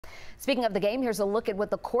Speaking of the game, here's a look at what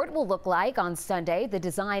the court will look like on Sunday. The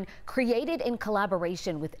design created in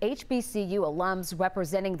collaboration with HBCU alums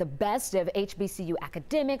representing the best of HBCU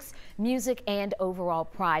academics, music, and overall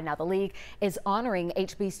pride. Now, the league is honoring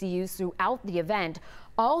HBCUs throughout the event.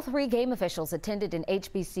 All three game officials attended an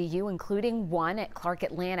HBCU, including one at Clark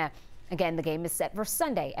Atlanta. Again, the game is set for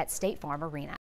Sunday at State Farm Arena.